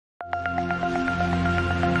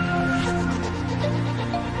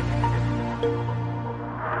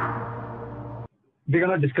We're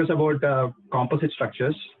going to discuss about composite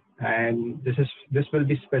structures, and this will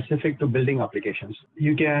be specific to building applications.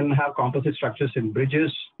 You can have composite structures in bridges.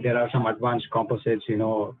 There are some advanced composites,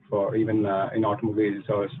 for even in automobiles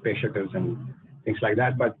or space shuttles and things like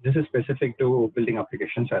that. But this is specific to building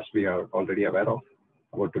applications, as we are already aware of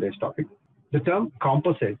about today's topic. The term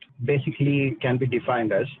composite basically can be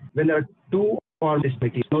defined as when there are two or more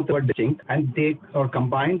materials, no third distinct, and they are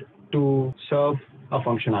combined to serve a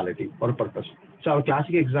functionality or a purpose. So our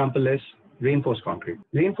classic example is reinforced concrete.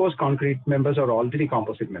 Reinforced concrete members are already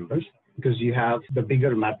composite members because you have the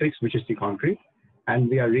bigger matrix, which is the concrete, and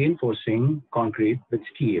we are reinforcing concrete with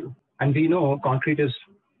steel. And we know concrete is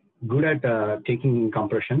good at taking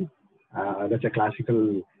compression. That's a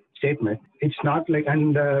classical statement. It's not like,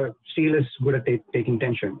 and steel is good at taking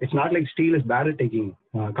tension. It's not like steel is bad at taking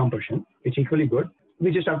compression. It's equally good. We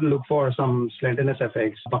just have to look for some slenderness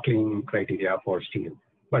effects, buckling criteria for steel.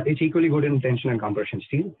 But it's equally good in tension and compression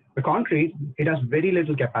steel. The concrete, it has very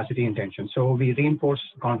little capacity in tension. So we reinforce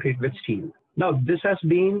concrete with steel. Now, this has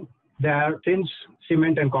been there since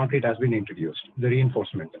cement and concrete has been introduced, the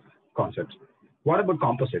reinforcement concepts. What about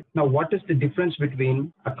composite? Now, what is the difference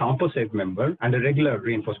between a composite member and a regular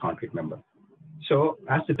reinforced concrete member? So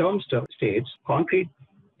as the term states, concrete,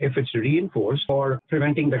 if it's reinforced for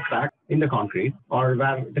preventing the crack in the concrete or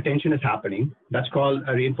where the tension is happening, that's called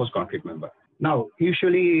a reinforced concrete member. Now,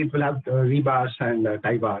 usually it will have rebars and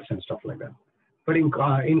tie bars and stuff like that. But in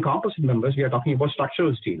composite members, we are talking about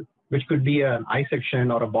structural steel, which could be an I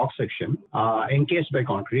section or a box section encased by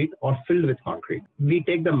concrete or filled with concrete. We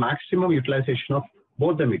take the maximum utilization of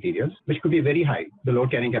both the materials, which could be very high. The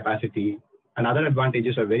load carrying capacity and other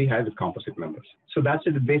advantages are very high with composite members. So that's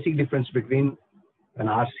the basic difference between an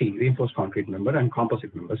RC, reinforced concrete member, and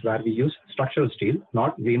composite members, where we use structural steel,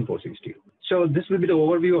 not reinforcing steel. So this will be the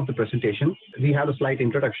overview of the presentation. We have a slight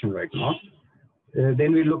introduction right now.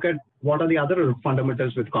 Then we look at what are the other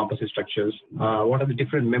fundamentals with composite structures, what are the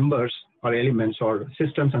different members or elements or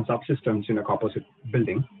systems and subsystems in a composite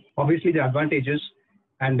building. Obviously, the advantages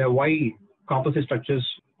and why composite structures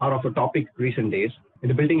are of a topic recent days in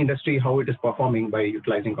the building industry, how it is performing by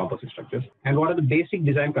utilizing composite structures, and what are the basic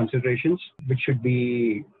design considerations which should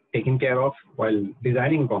be taken care of while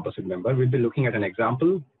designing a composite member. We'll be looking at an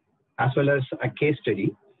example as well as a case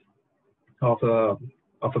study of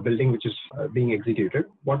a building which is being executed.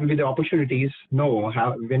 What will be the opportunities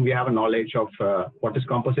when we have a knowledge of what is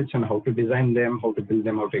composites and how to design them, how to build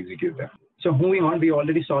them, how to execute them. So moving on, we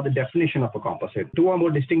already saw the definition of a composite. Two or more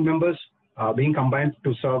distinct members being combined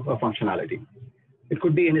to serve a functionality. It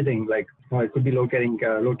could be anything like, it could be load carrying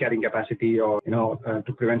capacity or,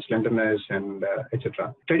 to prevent slenderness and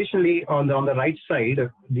etc. Traditionally, on the right side,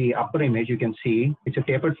 the upper image, you can see it's a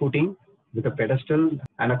tapered footing with a pedestal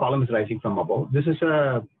and a column is rising from above. This is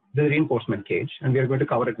the reinforcement cage, and we are going to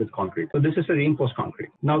cover it with concrete. So this is a reinforced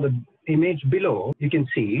concrete. Now the image below, you can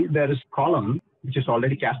see there is a column which is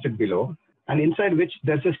already casted below, and inside which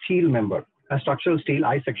there's a steel member, a structural steel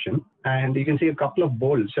I section, and you can see a couple of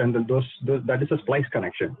bolts, and that is a splice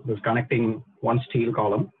connection. Those connecting one steel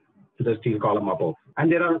column to the steel column above.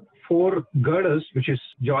 And there are 4 girders which is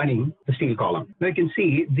joining the steel column. Now you can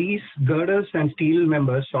see these girders and steel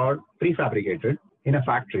members are prefabricated in a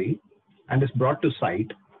factory and is brought to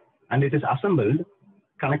site, and it is assembled,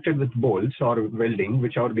 connected with bolts or welding,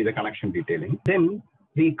 whichever be the connection detailing. Then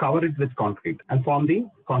we cover it with concrete and form the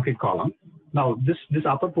concrete column. Now this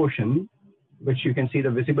upper portion, which you can see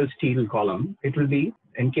the visible steel column, it will be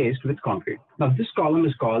encased with concrete. Now this column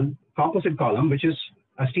is called composite column, which is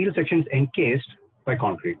a steel section encased by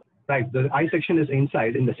concrete. Right, the I section is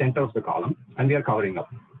inside in the center of the column, and we are covering up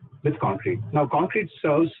with concrete. Now concrete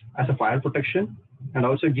serves as a fire protection and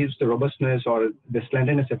also gives the robustness or the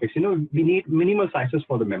slenderness effects. We need minimal sizes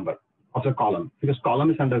for the member of the column because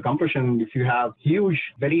column is under compression. If you have huge,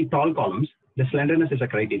 very tall columns, the slenderness is a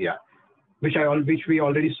criteria. Which we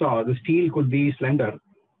already saw. The steel could be slender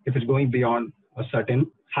if it's going beyond a certain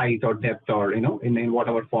height or depth or, in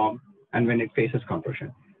whatever form, and when it faces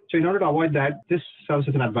compression. So in order to avoid that, this serves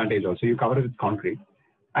as an advantage also. You cover it with concrete.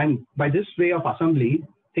 And by this way of assembly,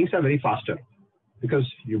 things are very faster because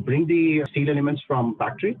you bring the steel elements from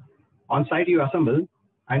factory, on site you assemble,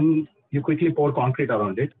 and you quickly pour concrete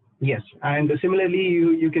around it. Yes, and similarly,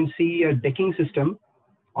 you can see a decking system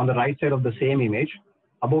on the right side of the same image,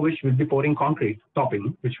 above which we'll be pouring concrete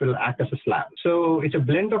topping, which will act as a slab. So it's a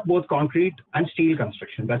blend of both concrete and steel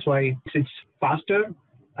construction. That's why it's faster,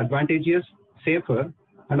 advantageous, safer,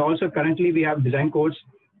 and also currently we have design codes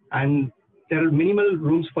and there are minimal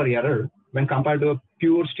rooms for error when compared to a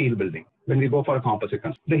pure steel building when we go for a composite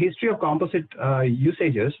construction. The history of composite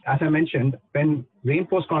usages, as I mentioned, when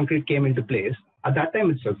reinforced concrete came into place, At that time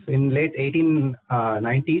itself, in late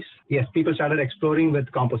 1890s, yes, people started exploring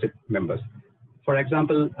with composite members. For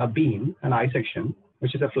example, a beam, an I section,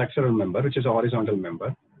 which is a flexural member, which is a horizontal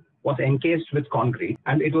member, was encased with concrete,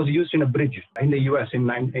 and it was used in a bridge in the US in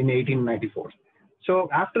 1894. So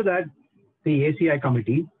after that, the ACI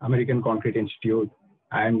committee, American Concrete Institute,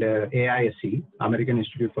 and AISC, American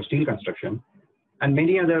Institute for Steel Construction, and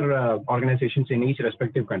many other organizations in each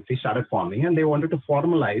respective country started forming, and they wanted to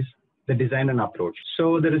formalize the design and approach.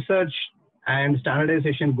 So the research and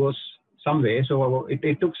standardization goes some way. So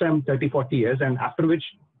it took some 30, 40 years, and after which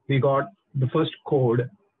we got the first code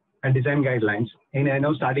and design guidelines,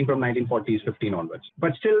 starting from 1940s, 15 onwards.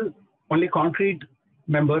 But still, only concrete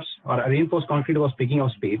members or reinforced concrete was picking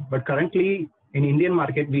up speed. But currently, in Indian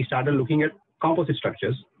market, we started looking at composite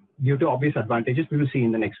structures due to obvious advantages we will see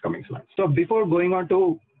in the next coming slide. So before going on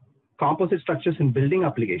to composite structures in building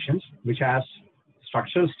applications, which has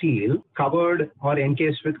structural steel covered or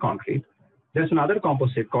encased with concrete, there's another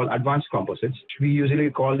composite called advanced composites, which we usually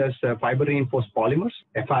call as fiber reinforced polymers,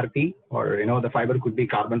 FRP, or the fiber could be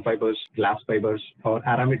carbon fibers, glass fibers, or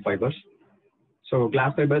aramid fibers. So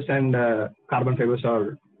glass fibers and carbon fibers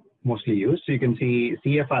are mostly used. So you can see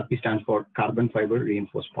CFRP stands for carbon fiber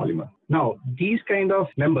reinforced polymer. Now, these kind of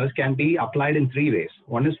members can be applied in three ways.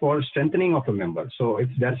 One is for strengthening of a member. So if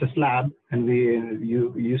there's a slab and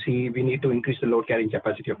you see we need to increase the load carrying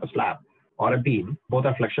capacity of a slab or a beam, both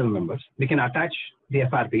are flexural members, we can attach the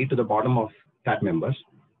FRP to the bottom of that members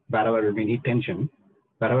wherever we need tension,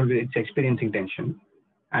 wherever it's experiencing tension,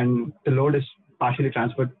 and the load is partially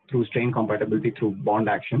transferred through strain compatibility through bond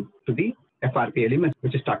action to the FRP element,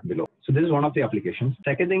 which is stuck below. So this is one of the applications.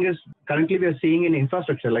 Second thing is, currently we are seeing in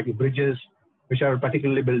infrastructure like bridges, which are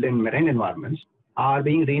particularly built in marine environments, are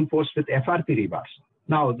being reinforced with FRP rebars.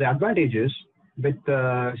 Now, the advantage is with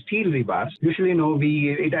steel rebars, usually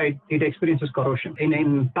it experiences corrosion.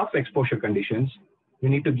 In tough exposure conditions, we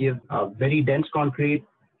need to give a very dense concrete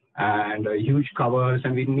and huge covers,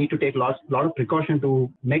 and we need to take a lot of precaution to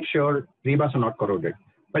make sure rebars are not corroded.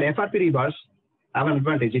 But FRP rebars have an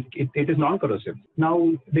advantage. It is non-corrosive. Now,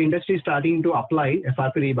 the industry is starting to apply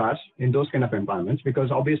FRP rebars in those kind of environments because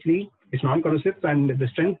obviously it's non-corrosive and the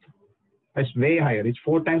strength is way higher. It's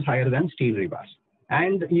 4 times higher than steel rebars.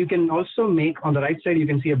 And you can also make, on the right side, you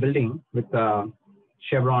can see a building with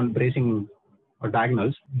chevron bracing or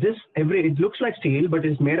diagonals. It looks like steel, but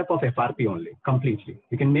it's made up of FRP only, completely.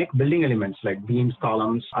 You can make building elements like beams,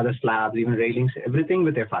 columns, other slabs, even railings, everything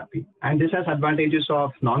with FRP. And this has advantages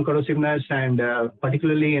of non-corrosiveness, and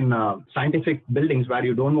particularly in scientific buildings where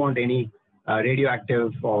you don't want any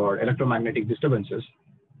radioactive or electromagnetic disturbances,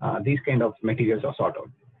 these kind of materials are sought out.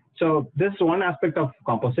 So this is one aspect of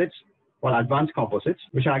composites, or advanced composites,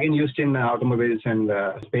 which are again used in automobiles and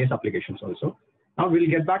space applications also. Now we'll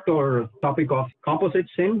get back to our topic of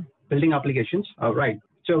composites in building applications. Right.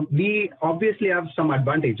 So we obviously have some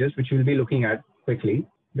advantages, which we'll be looking at quickly.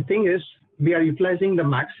 The thing is, we are utilizing the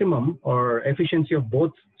maximum or efficiency of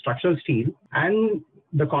both structural steel and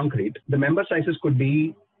the concrete. The member sizes could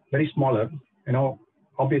be very smaller,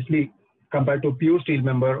 obviously compared to a pure steel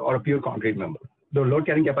member or a pure concrete member. The load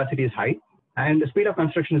carrying capacity is high and the speed of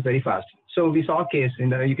construction is very fast. So we saw a case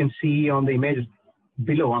you can see on the image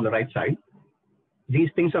below on the right side. These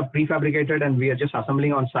things are prefabricated and we are just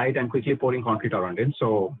assembling on site and quickly pouring concrete around it.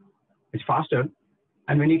 So it's faster.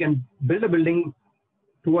 And when you can build a building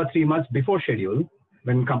 2 or 3 months before schedule,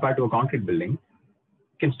 when compared to a concrete building,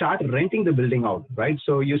 you can start renting the building out, right?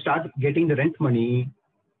 So you start getting the rent money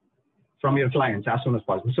from your clients as soon as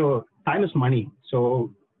possible. So time is money.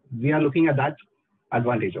 So we are looking at that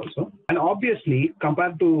advantage also. And obviously,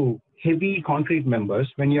 compared to heavy concrete members,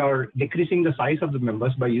 when you're decreasing the size of the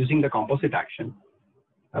members by using the composite action,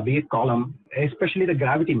 be it column, especially the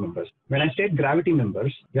gravity members. When I state gravity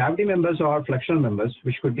members are flexural members,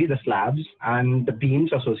 which could be the slabs and the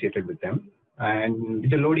beams associated with them, and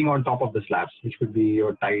the loading on top of the slabs, which could be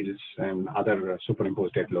your tiles and other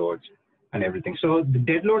superimposed dead loads and everything. So the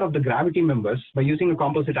dead load of the gravity members, by using a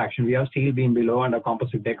composite action, we have steel beam below and a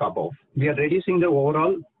composite deck above. We are reducing the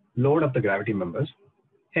overall load of the gravity members.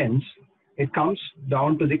 Hence, it comes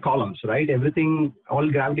down to the columns, right? All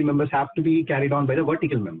gravity members have to be carried on by the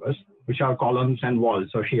vertical members, which are columns and walls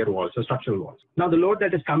or shear walls or structural walls. Now, the load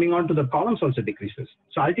that is coming on to the columns also decreases.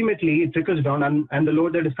 So ultimately, it trickles down and the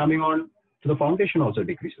load that is coming on to the foundation also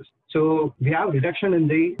decreases. So we have reduction in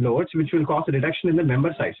the loads, which will cause a reduction in the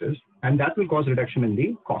member sizes, and that will cause reduction in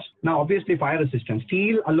the cost. Now, obviously, fire resistance.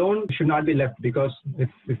 Steel alone should not be left because if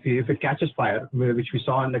it catches fire, which we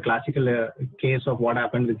saw in the classical case of what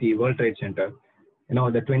happened with the World Trade Center,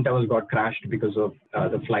 the Twin Towers got crashed because of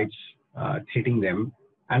the flights hitting them,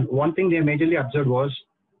 And one thing they majorly observed was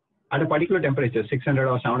at a particular temperature, 600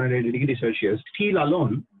 or 700 degrees Celsius, steel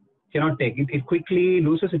alone cannot take it. It quickly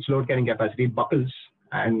loses its load carrying capacity, it buckles,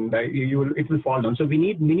 and it will fall down. So we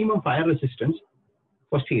need minimum fire resistance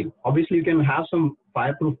for steel. Obviously, you can have some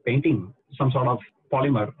fireproof painting, some sort of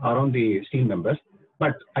polymer around the steel members.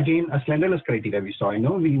 But again, a slenderness criteria we saw,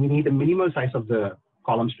 we need a minimal size of the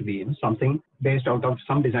columns to be something based out of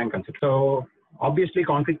some design concept. So obviously,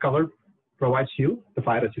 concrete cover provides you the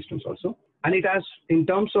fire resistance also. And it has, in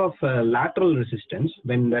terms of lateral resistance,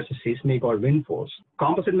 when there's a seismic or wind force,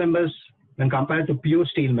 composite members, when compared to pure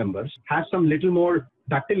steel members, has some little more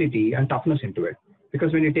ductility and toughness into it.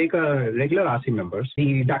 Because when you take a regular RC members,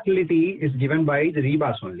 the ductility is given by the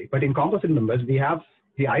rebars only. But in composite members, we have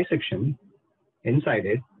the I section inside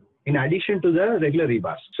it, in addition to the regular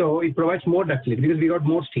rebars. So it provides more ductility because we got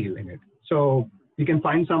more steel in it. So you can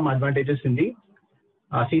find some advantages in the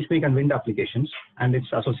seismic and wind applications and its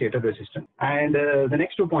associated resistance. And the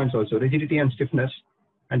next 2 points also, rigidity and stiffness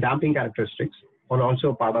and damping characteristics are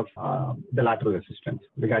also part of the lateral resistance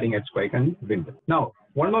regarding earthquake and wind. Now,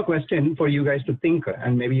 one more question for you guys to think,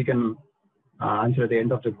 and maybe you can answer at the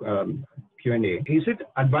end of the Q&A. Is it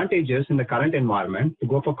advantageous in the current environment to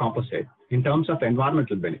go for composite in terms of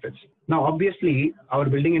environmental benefits? Now, obviously, our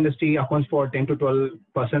building industry accounts for 10 to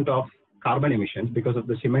 12% of carbon emissions because of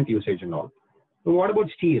the cement usage and all. So what about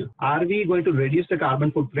steel? Are we going to reduce the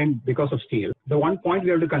carbon footprint because of steel? The one point we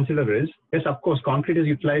have to consider is, yes, of course, concrete is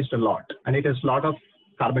utilized a lot, and it has a lot of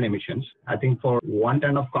carbon emissions. I think for 1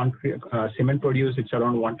 ton of concrete, cement produced, it's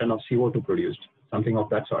around 1 ton of CO2 produced, something of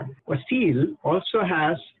that sort. But steel also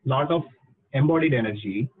has a lot of embodied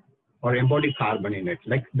energy or embodied carbon in it.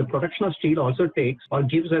 Like the production of steel also takes or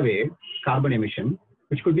gives away carbon emission,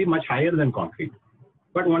 which could be much higher than concrete.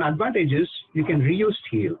 But one advantage is you can reuse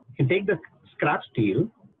steel. You can take the scrap steel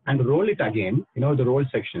and roll it again, the roll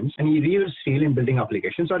sections, and you reuse steel in building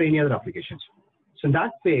applications or any other applications. So in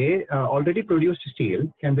that way, already produced steel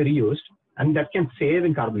can be reused, and that can save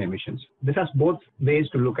in carbon emissions. This has both ways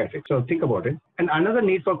to look at it. So think about it. And another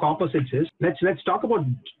need for composites is, let's talk about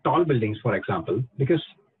tall buildings, for example, because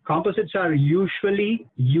composites are usually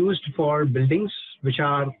used for buildings which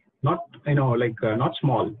are not, not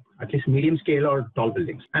small, at least medium scale or tall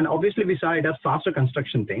buildings. And obviously we saw it as faster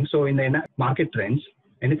construction thing. So in the market trends,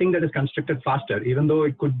 anything that is constructed faster, even though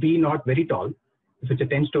it could be not very tall, if it's a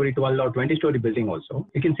 10-story, 12 or 20-story building also,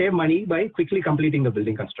 you can save money by quickly completing the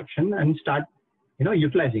building construction and start,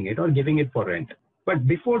 utilizing it or giving it for rent. But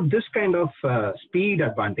before this kind of speed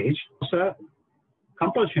advantage, there's a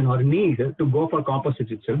compulsion or need to go for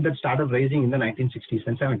composites itself that started rising in the 1960s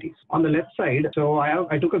and 70s. On the left side, so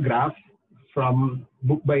I took a graph from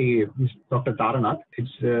book by Dr. Taranath.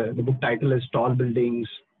 It's the book title is Tall Buildings,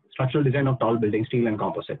 Structural Design of Tall Buildings, Steel and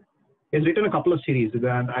Composite. He's written a couple of series,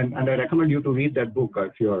 and I recommend you to read that book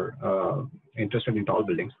if you're interested in tall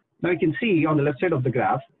buildings. Now you can see on the left side of the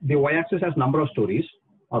graph, the y-axis has number of stories,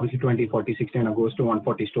 obviously 20, 40, 60, and it goes to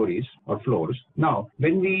 140 stories or floors. Now,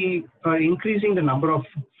 when we are increasing the number of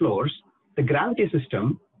floors, the gravity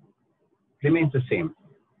system remains the same.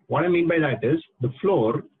 What I mean by that is the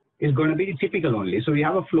floor is going to be typical only. So we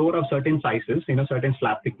have a floor of certain sizes, certain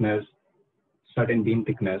slab thickness, certain beam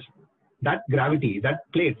thickness. That gravity, that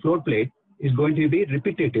plate, floor plate, is going to be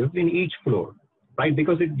repetitive in each floor, right?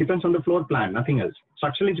 Because it depends on the floor plan, nothing else.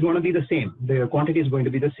 Structurally, it's going to be the same. The quantity is going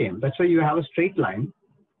to be the same. That's why you have a straight line,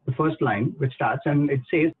 the first line, which starts, and it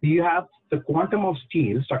says you have the quantum of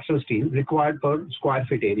steel, structural steel, required per square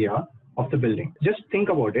feet area of the building. Just think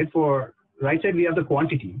about it. For right side, we have the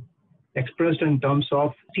quantity expressed in terms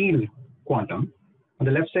of steel quantum. On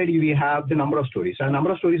the left side, we have the number of stories. So the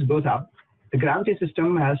number of stories goes up. The gravity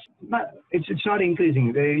system it's not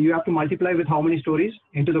increasing. You have to multiply with how many stories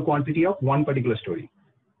into the quantity of one particular story.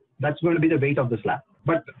 That's going to be the weight of the slab.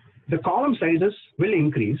 But the column sizes will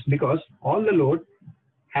increase because all the load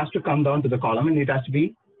has to come down to the column and it has to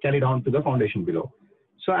be carried down to the foundation below.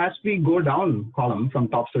 So as we go down column from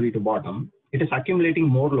top story to bottom, it is accumulating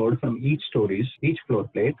more load from each floor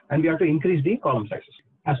plate, and we have to increase the column sizes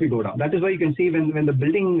as we go down. That is why you can see when the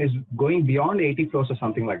building is going beyond 80 floors or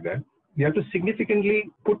something like that, we have to significantly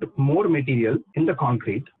put more material in the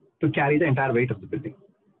concrete to carry the entire weight of the building.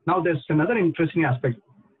 Now there's another interesting aspect.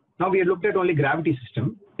 Now we have looked at only gravity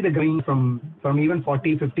system, the going from even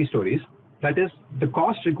 40, 50 stories. That is the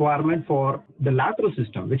cost requirement for the lateral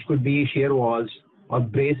system, which could be shear walls or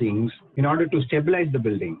bracings, in order to stabilize the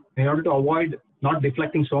building, in order to avoid not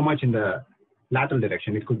deflecting so much in the lateral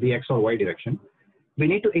direction. It could be X or Y direction. We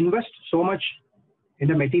need to invest so much in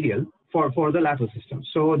the material for the lateral system.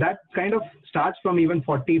 So that kind of starts from even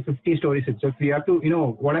 40, 50 stories itself. We have to,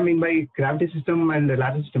 what I mean by gravity system and the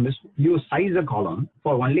lateral system is you size a column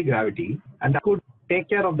for only gravity, and that could take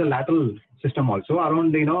care of the lateral system also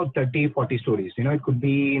around, 30, 40 stories. It could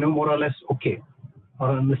be, more or less okay, or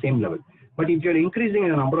on the same level. But if you're increasing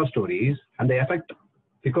the number of stories and the effect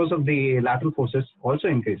because of the lateral forces also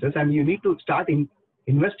increases, and you need to start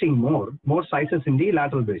investing more sizes in the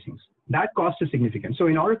lateral bracings. That cost is significant. So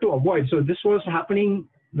in order to avoid, so this was happening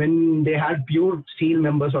when they had pure steel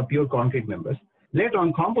members or pure concrete members. Later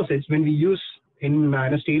on composites, when we use in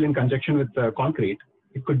steel in conjunction with concrete,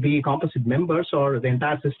 it could be composite members or the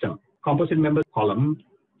entire system. Composite members, column,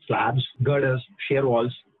 slabs, girders, shear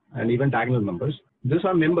walls, and even diagonal members. These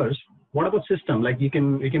are members. What about system? Like you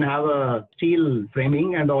can have a steel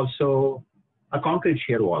framing and also a concrete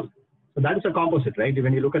shear wall. So that is a composite, right?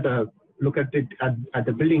 When you look at it at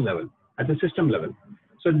the building level, at the system level.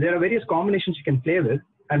 So there are various combinations you can play with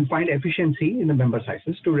and find efficiency in the member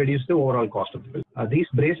sizes to reduce the overall cost of the build. These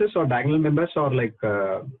braces or diagonal members are like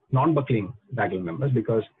non-buckling diagonal members,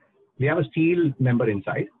 because we have a steel member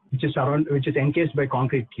inside, which is encased by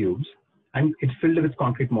concrete tubes, and it's filled with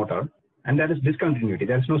concrete mortar, and there is discontinuity.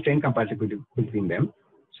 There is no strain compatibility between them,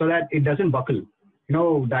 so that it doesn't buckle.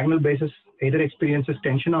 Diagonal braces either experiences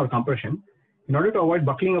tension or compression. In order to avoid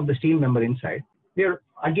buckling of the steel member inside, we are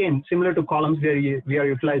again similar to columns where we are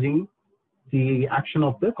utilizing the action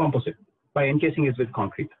of the composite by encasing it with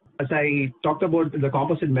concrete. As I talked about the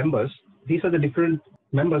composite members, these are the different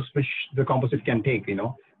members which the composite can take.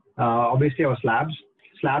 Obviously our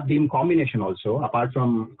slab beam combination also, apart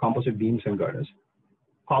from composite beams and girders.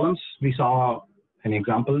 Columns, we saw in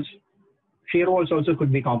examples. Shear walls also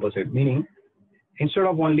could be composite, meaning instead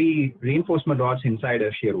of only reinforcement rods inside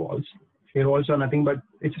a shear walls are nothing but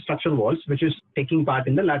it's a structural walls which is taking part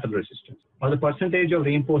in the lateral resistance. Or the percentage of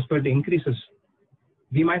reinforcement increases,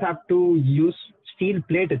 we might have to use steel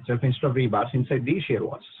plate itself instead of rebars inside these shear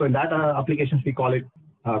walls. So in that applications, we call it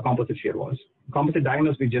composite shear walls. Composite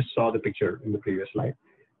diagonals, we just saw the picture in the previous slide.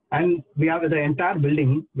 And we have the entire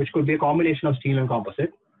building, which could be a combination of steel and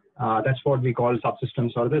composite. That's what we call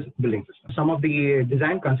subsystems or the building system. Some of the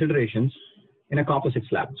design considerations in a composite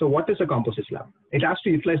slab. So what is a composite slab? It has to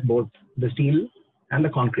utilize both the steel and the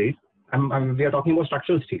concrete. We are talking about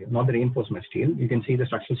structural steel, not the reinforcement steel. You can see the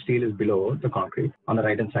structural steel is below the concrete on the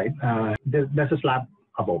right hand side. There's a slab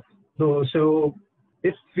above. So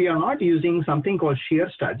if we are not using something called shear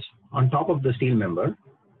studs on top of the steel member,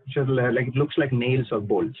 which is like it looks like nails or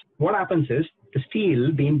bolts, what happens is the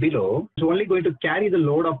steel beam below is only going to carry the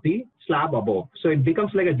load of the slab above. So it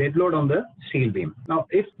becomes like a dead load on the steel beam. Now,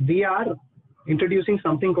 if we are introducing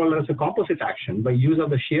something called as a composite action by use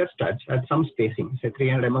of the shear studs at some spacing, say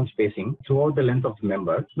 300 mm spacing throughout the length of the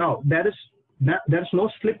member. Now, there's no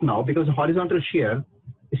slip now, because the horizontal shear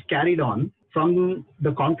is carried on from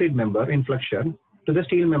the concrete member in flexure to the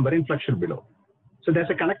steel member in flexure below. So there's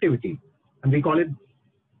a connectivity, and we call it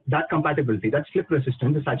that compatibility. That slip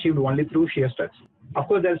resistance is achieved only through shear studs. Of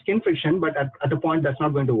course, there's skin friction, but at a point that's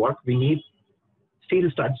not going to work. We need steel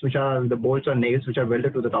studs, which are the bolts or nails which are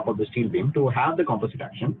welded to the top of the steel beam, to have the composite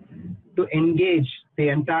action, to engage the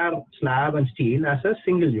entire slab and steel as a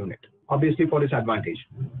single unit, obviously for its advantage.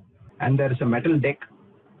 And there is a metal deck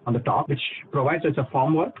on the top, which provides us a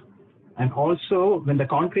formwork. And also, when the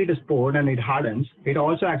concrete is poured and it hardens, it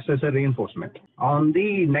also acts as a reinforcement on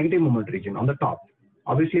the negative moment region on the top.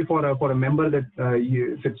 Obviously, for a member that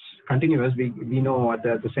if it's continuous, we know at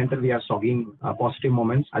the center we have sagging positive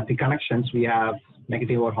moments. At the connections, we have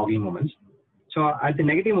negative or hogging moments. So at the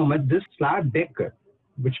negative moment, this slab deck,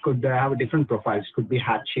 which could have different profiles, could be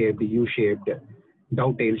hat-shaped, U-shaped,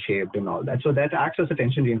 dovetail shaped, and all that. So that acts as a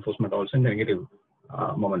tension reinforcement also in the negative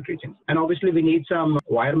moment region. And obviously, we need some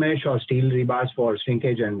wire mesh or steel rebars for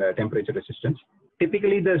shrinkage and temperature resistance.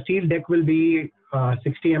 Typically, the steel deck will be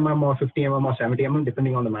 60 mm or 50 mm or 70 mm,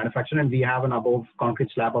 depending on the manufacturer, and we have an above concrete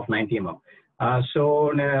slab of 90 mm.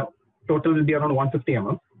 So total will be around 150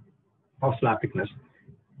 mm of slab thickness.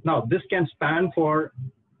 Now, this can span for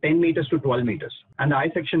 10 meters to 12 meters, and the I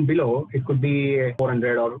section below, it could be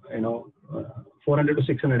 400 or 400 to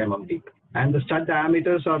 600 mm deep. And the stud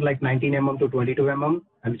diameters are like 19 mm to 22 mm,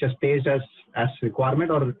 and which are spaced as requirement,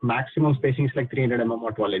 or maximum spacing is like 300 mm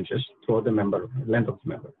or 12 inches throughout the member, length of the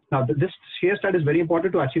member. Now, this shear stud is very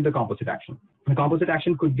important to achieve the composite action. The composite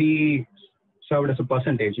action could be served as a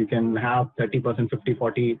percentage. You can have 30%, 50,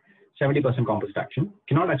 40, 70% composite action.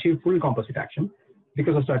 You cannot achieve full composite action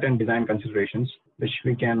because of certain design considerations, which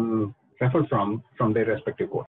we can refer from their respective code.